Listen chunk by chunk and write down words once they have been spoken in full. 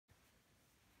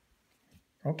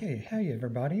Okay, hey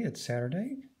everybody, it's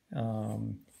Saturday,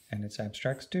 and it's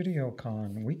Abstract Studio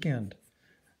Con weekend,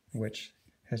 which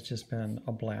has just been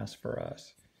a blast for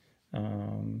us.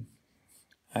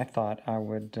 I thought I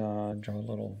would draw a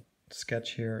little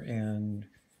sketch here and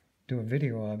do a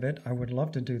video of it. I would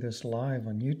love to do this live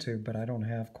on YouTube, but I don't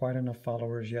have quite enough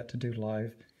followers yet to do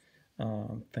live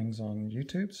things on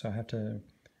YouTube, so I have to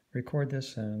record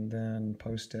this and then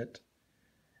post it.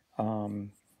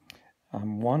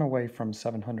 I'm one away from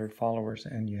 700 followers,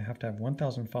 and you have to have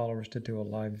 1,000 followers to do a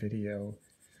live video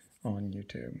on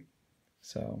YouTube.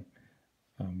 So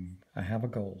I have a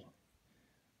goal.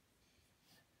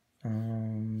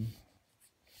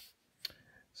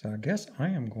 So I guess I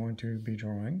am going to be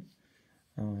drawing.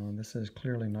 This is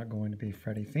clearly not going to be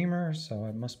Freddie Femur, so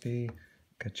it must be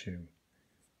Katchoo.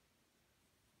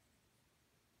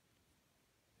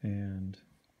 And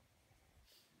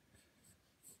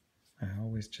I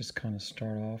always just kind of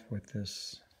start off with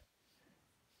this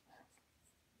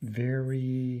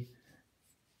very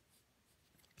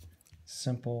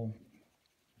simple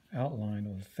outline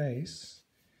of a face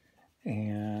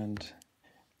and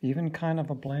even kind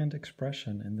of a bland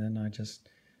expression, and then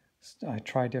I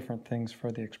try different things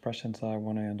for the expressions that I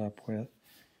want to end up with,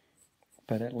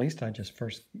 but at least I just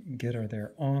first get her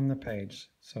there on the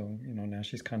page. So now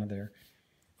she's kind of there.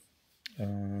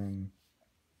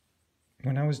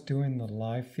 When I was doing the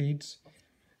live feeds,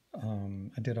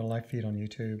 I did a live feed on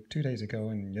YouTube 2 days ago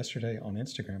and yesterday on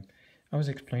Instagram. I was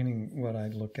explaining what I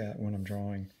look at when I'm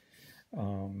drawing.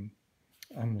 I'm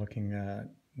looking at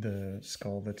the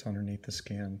skull that's underneath the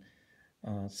skin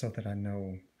so that I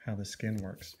know how the skin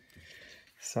works.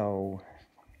 So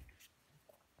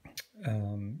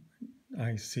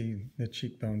I see the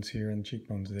cheekbones here and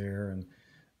cheekbones there, and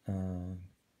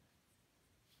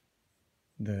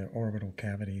the orbital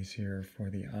cavities here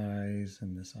for the eyes,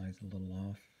 and this eye's a little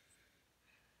off.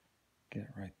 Get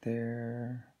it right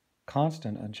there.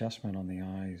 Constant adjustment on the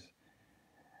eyes.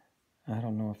 I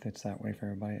don't know if it's that way for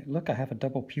everybody. Look, I have a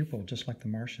double pupil, just like the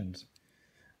Martians.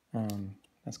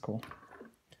 That's cool.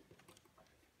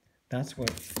 That's what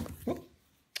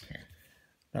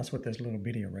this little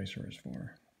bitty eraser is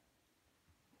for.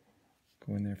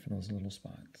 Go in there for those little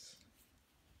spots.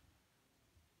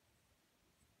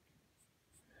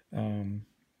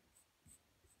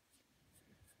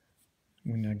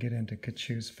 When I get into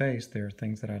Katchoo's face, there are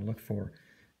things that I look for.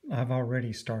 I've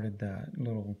already started that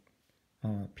little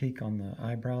peak on the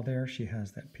eyebrow there. She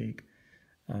has that peak.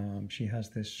 She has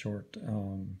this short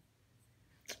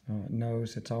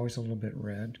nose. It's always a little bit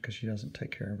red because she doesn't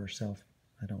take care of herself,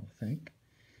 I don't think.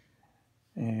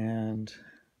 And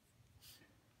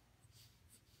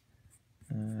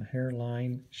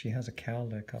hairline, she has a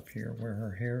cowlick up here where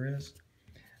her hair is.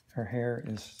 Her hair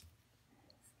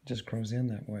just grows in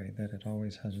that way, that it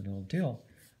always has a little deal.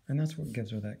 And that's what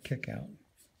gives her that kick out.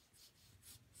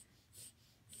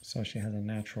 So she has a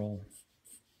natural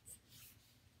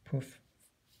poof.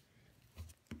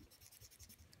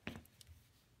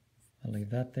 I'll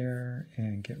leave that there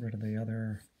and get rid of the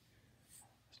other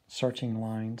searching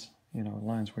lines,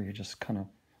 lines where you're just kind of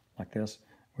like this,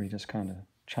 where you're just kind of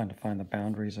trying to find the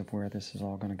boundaries of where this is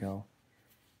all going to go.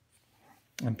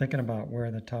 I'm thinking about where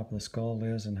the top of the skull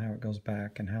is and how it goes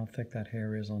back and how thick that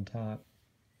hair is on top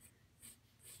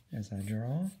as I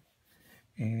draw.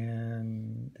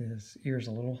 And this ear's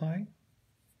a little high,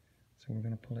 so we're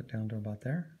going to pull it down to about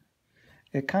there.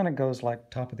 It kind of goes like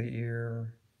top of the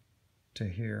ear to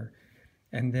here,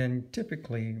 and then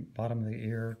typically bottom of the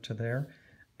ear to there.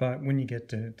 But when you get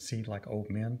to see like old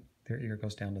men, their ear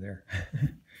goes down to there.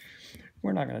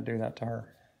 We're not going to do that to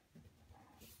her.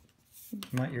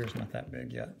 My ear's not that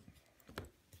big yet.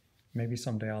 Maybe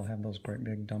someday I'll have those great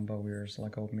big Dumbo ears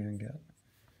like old men get.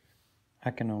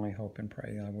 I can only hope and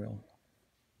pray I will.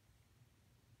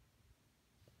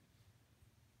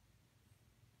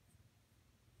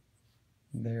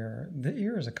 There, the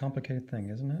ear is a complicated thing,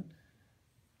 isn't it?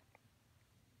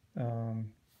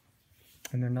 And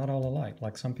they're not all alike.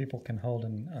 Like some people can hold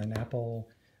an Apple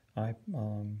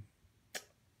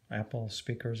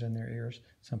speakers in their ears.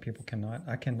 Some people cannot.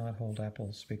 I cannot hold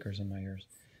Apple speakers in my ears,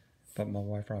 but my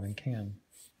wife Robyn can.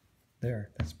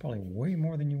 There, that's probably way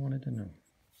more than you wanted to know.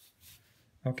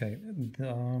 Okay,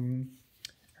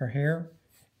 her hair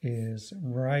is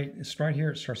it's right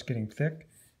here. It starts getting thick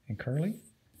and curly,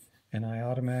 and I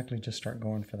automatically just start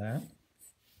going for that,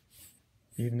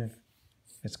 even if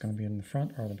it's going to be in the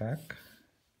front or the back.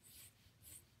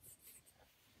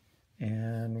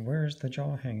 And where's the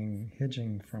jaw hinging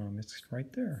from? It's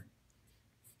right there.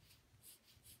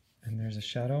 And there's a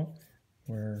shadow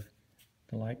where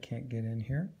the light can't get in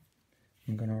here.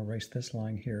 I'm going to erase this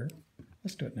line here.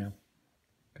 Let's do it now.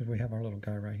 because we have our little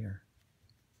guy right here.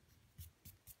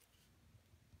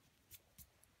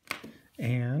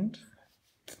 And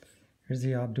here's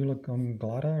the Abdullah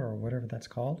Glada, or whatever that's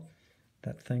called,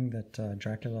 that thing that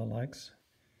Dracula likes.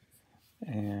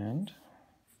 And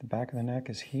the back of the neck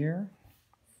is here.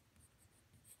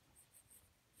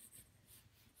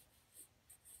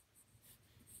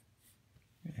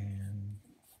 And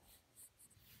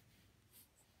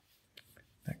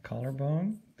that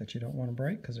collarbone that you don't want to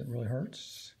break because it really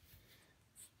hurts.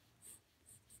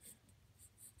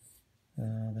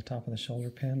 The top of the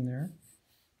shoulder pin there.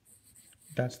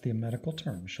 That's the medical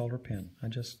term, shoulder pin. I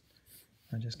just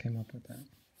came up with that.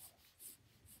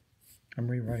 I'm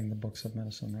rewriting the books of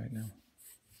medicine right now.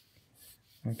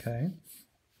 Okay.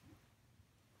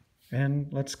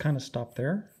 And let's kind of stop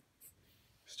there.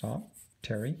 Stop.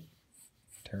 Terry.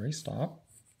 Terry, stop.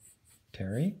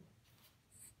 Terry.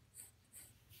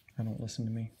 I don't listen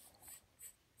to me.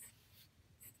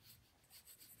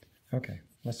 Okay,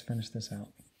 let's finish this out.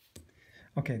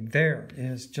 Okay, there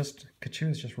is just, Katchoo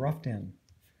is just roughed in.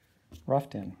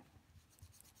 Roughed in.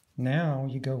 Now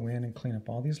you go in and clean up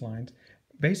all these lines.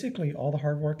 Basically, all the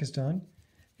hard work is done.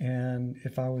 And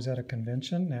if I was at a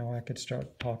convention, now I could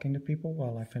start talking to people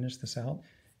while I finish this out,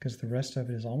 because the rest of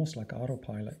it is almost like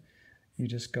autopilot. You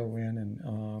just go in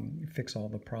and fix all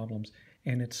the problems.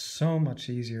 And it's so much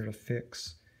easier to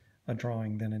fix a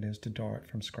drawing than it is to draw it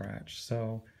from scratch.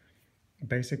 So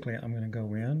basically, I'm going to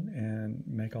go in and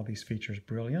make all these features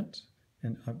brilliant.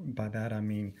 And by that, I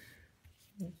mean,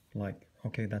 like,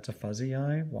 okay, that's a fuzzy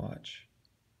eye. Watch.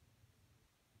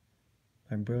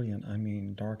 By brilliant, I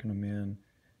mean darken them in,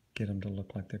 get them to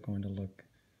look like they're going to look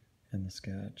in the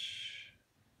sketch,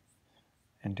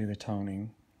 and do the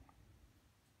toning.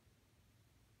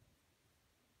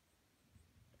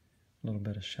 A little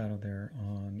bit of shadow there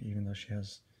on, even though she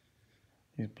has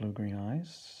these blue-green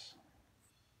eyes.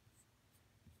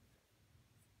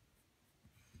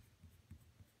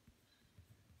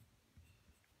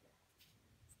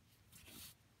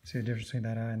 See the difference between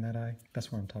that eye and that eye?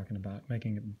 That's what I'm talking about,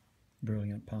 making it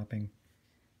brilliant, popping.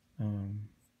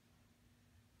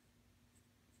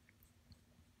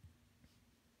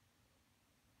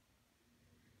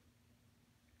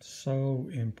 So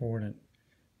important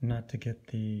not to get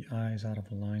the eyes out of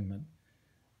alignment.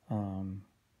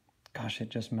 Gosh, it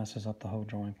just messes up the whole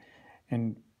drawing.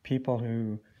 And people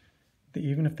who,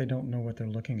 even if they don't know what they're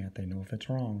looking at, they know if it's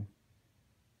wrong.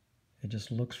 It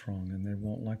just looks wrong, and they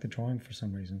won't like the drawing for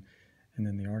some reason. And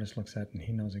then the artist looks at it, and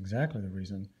he knows exactly the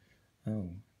reason. Oh,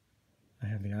 I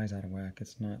have the eyes out of whack.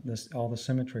 It's not this. All the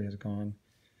symmetry is gone.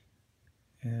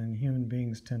 And human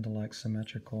beings tend to like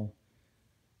symmetrical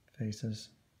faces.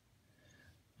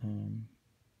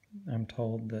 I'm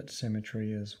told that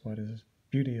symmetry is what is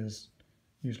beauty is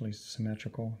usually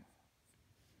symmetrical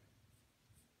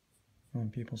on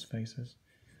people's faces.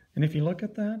 And if you look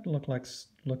at that,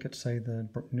 look at say the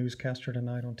newscaster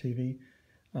tonight on TV,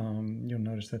 you'll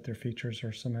notice that their features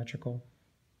are symmetrical,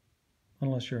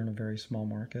 unless you're in a very small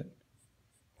market.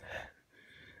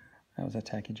 That was a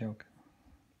tacky joke.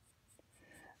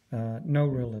 No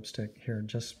real lipstick here,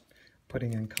 just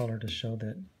putting in color to show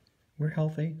that we're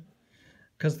healthy.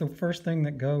 Because the first thing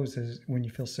that goes is when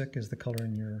you feel sick is the color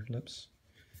in your lips.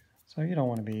 So you don't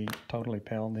want to be totally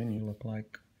pale, then you look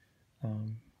like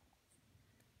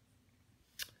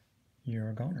you're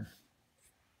a goner.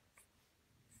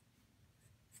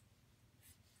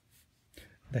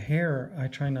 The hair, I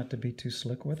try not to be too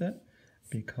slick with it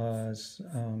because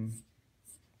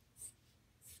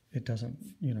it doesn't,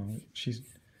 you know,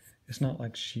 it's not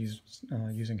like she's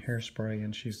using hairspray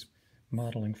and she's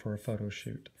modeling for a photo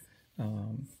shoot.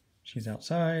 She's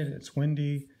outside, it's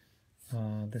windy,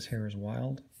 this hair is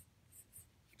wild,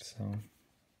 so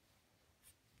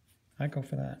I go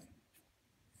for that.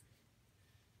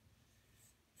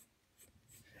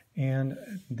 And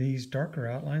these darker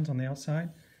outlines on the outside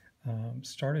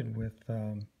started with,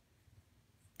 I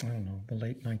don't know, the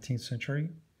late 19th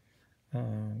century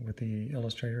with the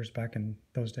illustrators back in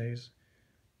those days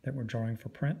that were drawing for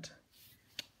print.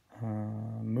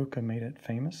 Mucha made it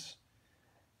famous.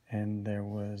 And there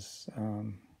was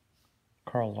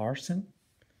Carl Larsen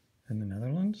in the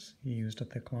Netherlands. He used a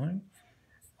thick line.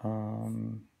 I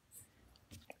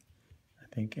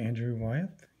think Andrew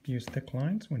Wyeth used thick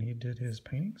lines when he did his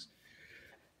paintings.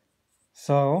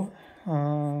 So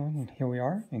here we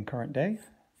are in current day.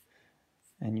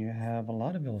 And you have a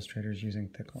lot of illustrators using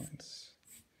thick lines.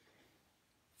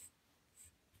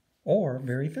 Or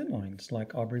very thin lines,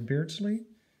 like Aubrey Beardsley.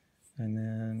 And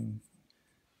then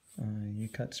you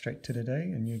cut straight to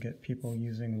today, and you get people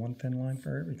using one thin line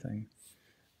for everything.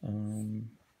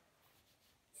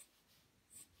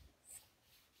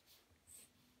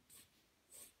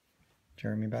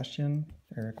 Jeremy Bastian,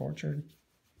 Eric Orchard,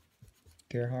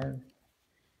 Gerhard.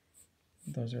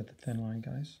 Those are the thin line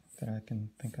guys that I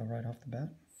can think of right off the bat.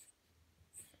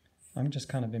 I'm just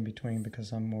kind of in between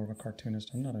because I'm more of a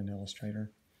cartoonist. I'm not an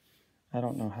illustrator. I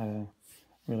don't know how to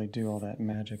really do all that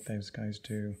magic those guys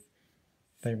do.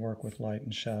 They work with light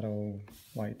and shadow,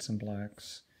 whites and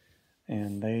blacks,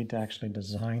 and they actually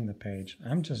design the page.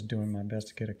 I'm just doing my best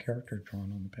to get a character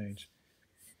drawn on the page.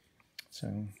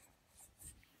 So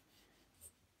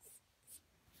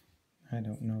I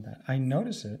don't know that. I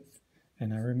notice it,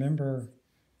 and I remember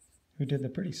who did the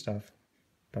pretty stuff,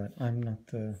 but I'm not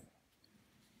the...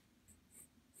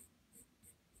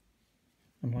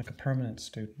 I'm like a permanent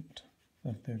student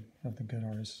of the good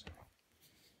artists.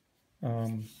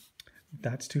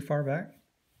 That's too far back.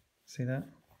 See that?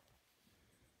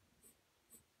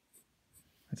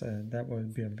 That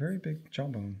would be a very big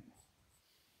jawbone.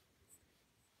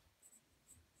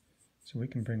 So we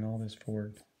can bring all this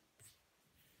forward.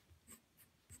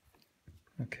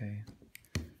 Okay.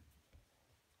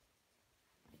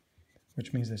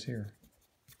 Which means this here.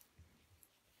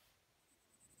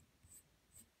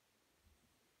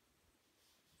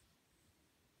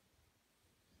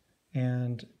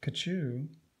 And Katchoo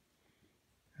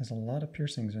has a lot of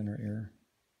piercings in her ear.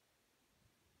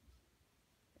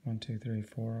 1, 2, 3,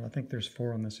 4. I think there's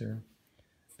 4 on this ear.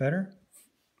 Better?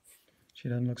 She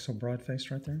doesn't look so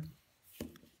broad-faced right there.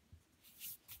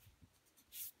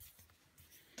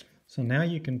 So now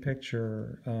you can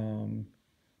picture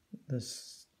the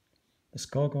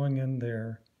skull going in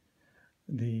there,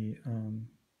 the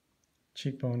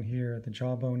cheekbone here, the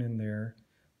jawbone in there.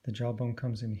 The jawbone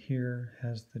comes in here,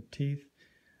 has the teeth,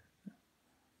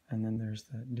 and then there's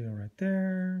that deal right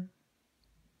there,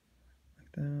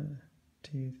 like that,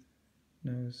 teeth,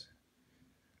 nose.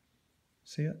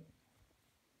 See it?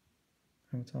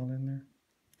 How it's all in there?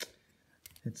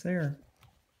 It's there.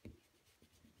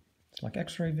 It's like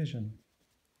X-ray vision.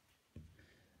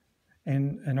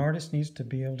 And an artist needs to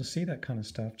be able to see that kind of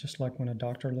stuff, just like when a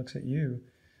doctor looks at you,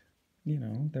 you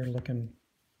know, they're looking...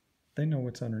 They know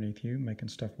what's underneath you, making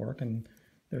stuff work, and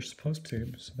they're supposed to,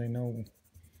 so they know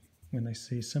when they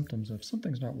see symptoms of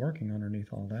something's not working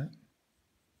underneath all that.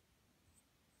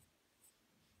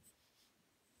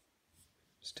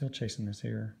 Still chasing this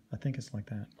ear. I think it's like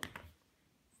that.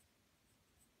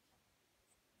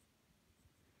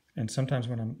 And sometimes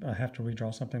when I have to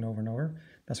redraw something over and over,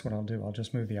 that's what I'll do. I'll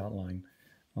just move the outline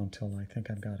until I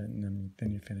think I've got it, and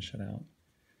then you finish it out.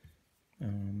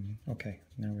 Okay,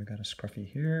 now we've got a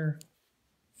scruffy here.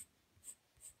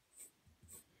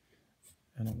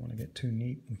 I don't want to get too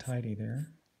neat and tidy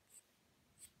there.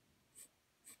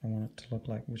 I want it to look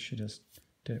like she just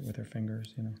did it with her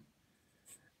fingers, you know,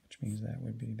 which means that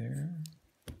would be there.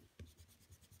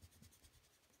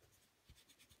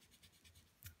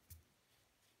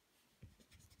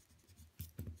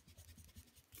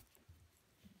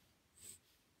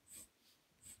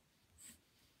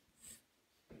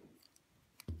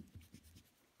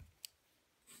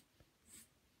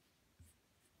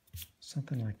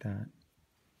 Something like that.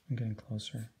 I'm getting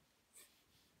closer.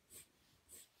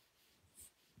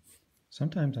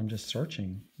 Sometimes I'm just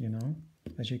searching, you know,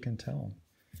 as you can tell.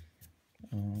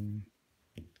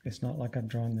 It's not like I've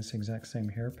drawn this exact same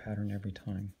hair pattern every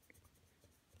time,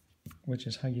 which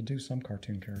is how you do some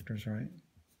cartoon characters, right?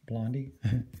 Blondie,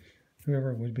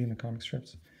 whoever would be in the comic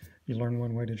strips. You learn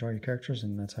one way to draw your characters,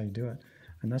 and that's how you do it.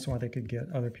 And that's why they could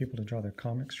get other people to draw their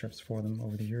comic strips for them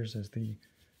over the years as the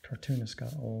cartoonists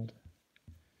got old.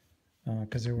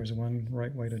 Because there was one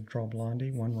right way to draw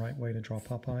Blondie, one right way to draw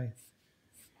Popeye.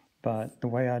 But the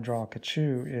way I draw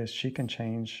Katchoo is she can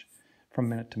change from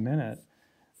minute to minute,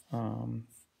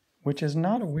 which is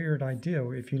not a weird idea.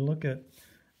 If you look at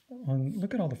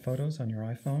all the photos on your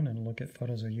iPhone and look at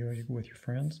photos of you with your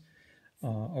friends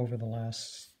over the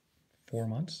last 4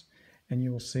 months, and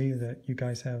you will see that you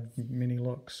guys have many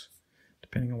looks,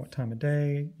 depending on what time of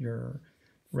day, you're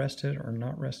rested or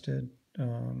not rested,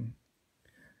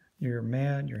 you're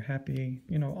mad, you're happy,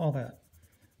 you know, all that.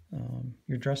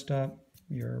 You're dressed up,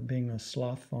 you're being a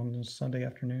sloth on a Sunday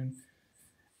afternoon.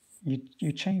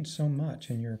 You change so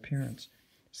much in your appearance.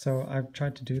 So I've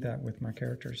tried to do that with my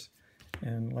characters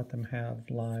and let them have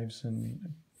lives and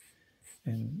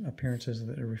appearances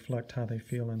that reflect how they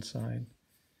feel inside.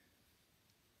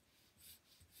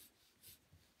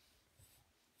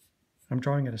 I'm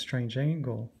drawing at a strange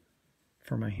angle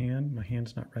for my hand. My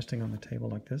hand's not resting on the table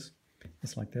like this.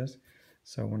 It's like this.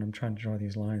 So when I'm trying to draw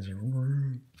these lines,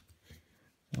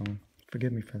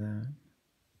 forgive me for that.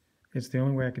 It's the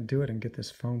only way I could do it and get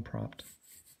this phone propped.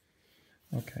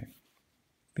 Okay.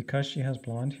 Because she has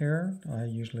blonde hair, I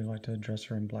usually like to dress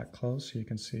her in black clothes so you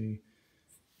can see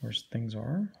where things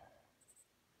are.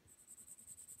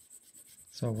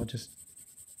 So we'll just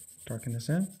darken this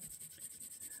in.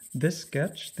 This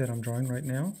sketch that I'm drawing right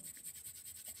now,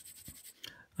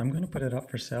 I'm going to put it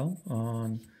up for sale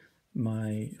on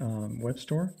my web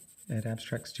store at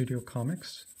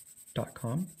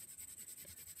abstractstudiocomics.com.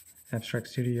 Abstract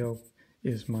Studio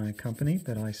is my company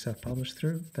that I self-publish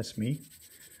through. That's me.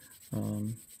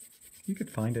 You could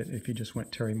find it if you just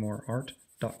went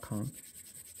terrymoreart.com,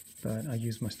 but I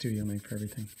use my studio name for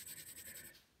everything.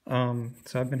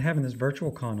 So I've been having this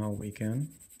virtual con all weekend,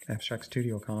 Abstract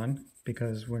Studio Con,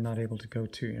 because we're not able to go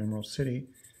to Emerald City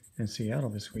in Seattle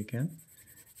this weekend.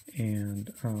 And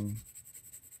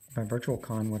by virtual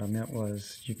con, what I meant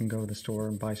was you can go to the store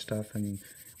and buy stuff, and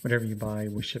whatever you buy,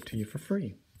 we ship to you for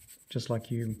free, just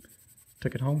like you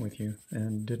took it home with you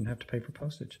and didn't have to pay for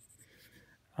postage.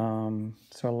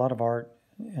 So a lot of art,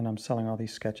 and I'm selling all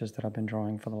these sketches that I've been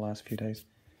drawing for the last few days,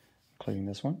 including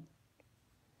this one.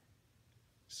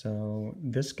 So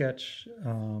this sketch,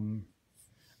 a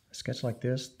sketch like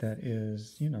this that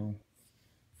is, you know,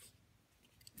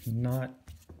 not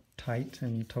tight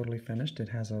and totally finished. It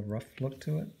has a rough look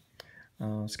to it.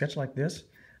 Sketch like this,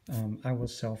 I will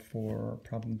sell for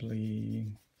probably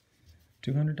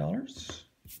 $200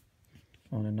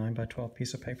 on a 9x12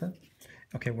 piece of paper.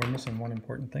 Okay, we're missing one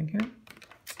important thing here.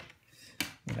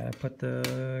 We gotta put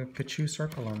the Katchoo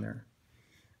circle on there.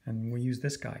 And we use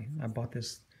this guy. I bought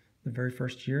this the very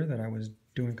first year that I was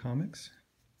doing comics.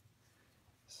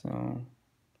 So,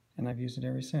 and I've used it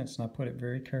ever since. And I put it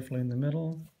very carefully in the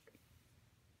middle.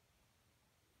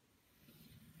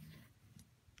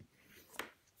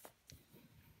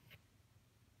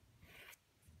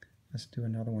 Let's do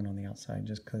another one on the outside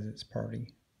just because it's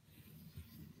party.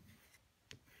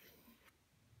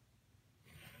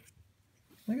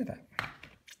 Look at that.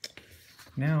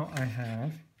 Now I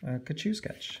have a Katchoo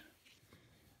sketch.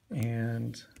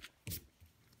 And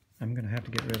I'm going to have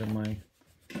to get rid of my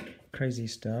crazy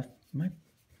stuff.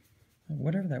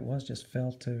 Whatever that was just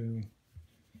fell to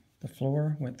the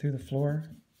floor, went through the floor,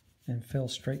 and fell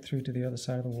straight through to the other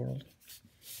side of the world.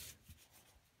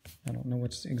 I don't know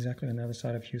what's exactly on the other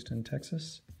side of Houston,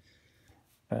 Texas,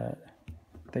 but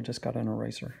they just got an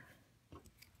eraser.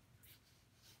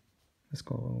 Let's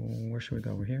go, where should we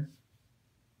go, over here?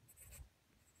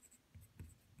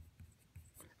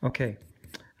 Okay,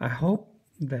 I hope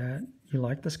that you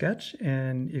like the sketch,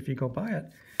 and if you go buy it,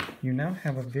 you now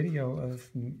have a video of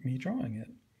me drawing it.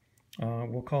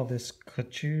 We'll call this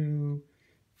Katchoo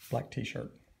Black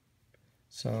T-shirt.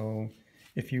 So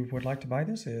if you would like to buy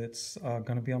this, it's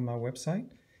going to be on my website.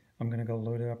 I'm going to go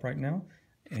load it up right now.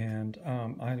 And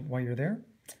while you're there,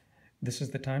 this is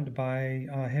the time to buy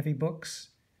heavy books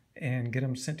and get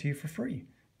them sent to you for free.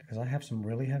 Because I have some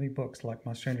really heavy books, like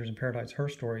my Strangers in Paradise, her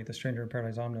story, the Stranger in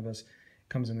Paradise Omnibus,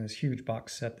 comes in this huge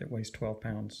box set that weighs 12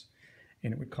 pounds.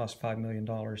 And it would cost $5 million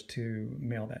to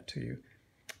mail that to you.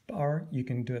 Or you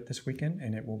can do it this weekend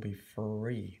and it will be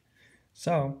free.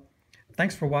 So,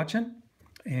 thanks for watching.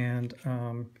 And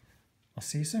I'll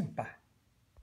see you soon. Bye.